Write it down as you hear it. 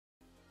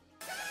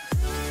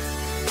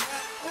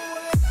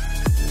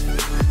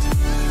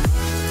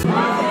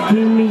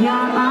Give me your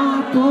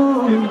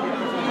apple,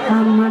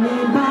 I'm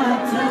running back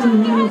to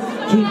you.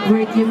 Keep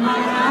breaking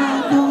my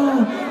heart,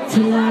 oh,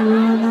 till I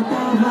run out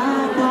of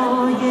heart,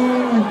 oh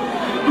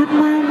yeah. With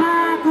my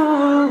back,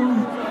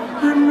 oh,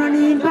 I'm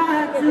running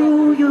back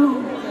to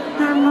you.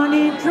 I'm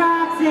running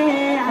tracks,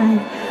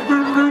 yeah.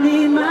 I'm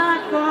running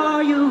back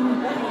for you.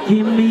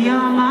 Give me your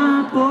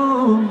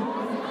apple,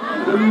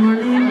 I'm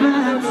running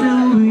back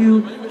to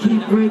you.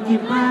 Keep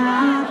breaking my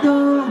heart,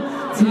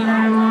 oh, till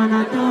I run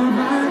out of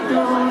heart,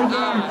 oh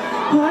yeah.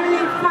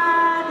 Holy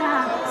Father,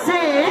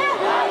 say it.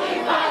 Holy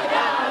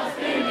Father, I'm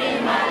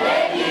screaming my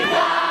Lady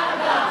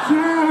Gaga.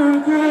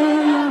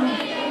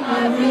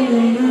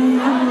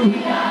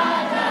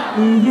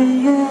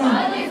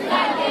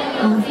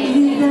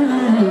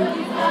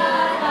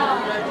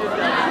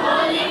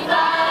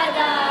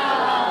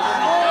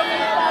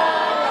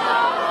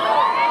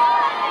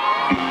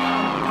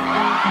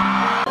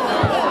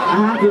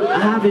 Yeah, I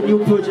have a new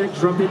project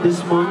dropping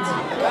this month.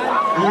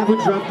 I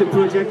haven't dropped the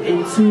project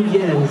in 2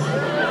 years.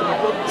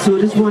 So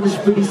this one is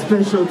pretty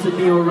special to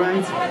me,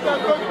 alright?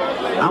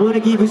 I want to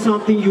give you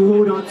something you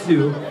hold on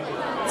to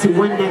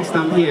when next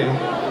I'm here.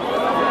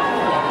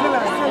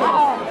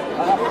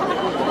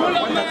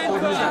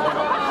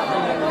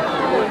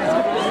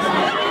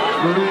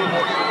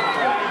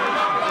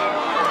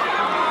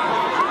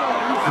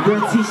 I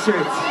brought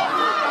t-shirts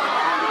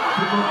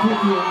for my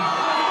people.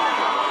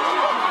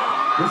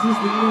 This is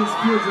the next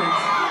project.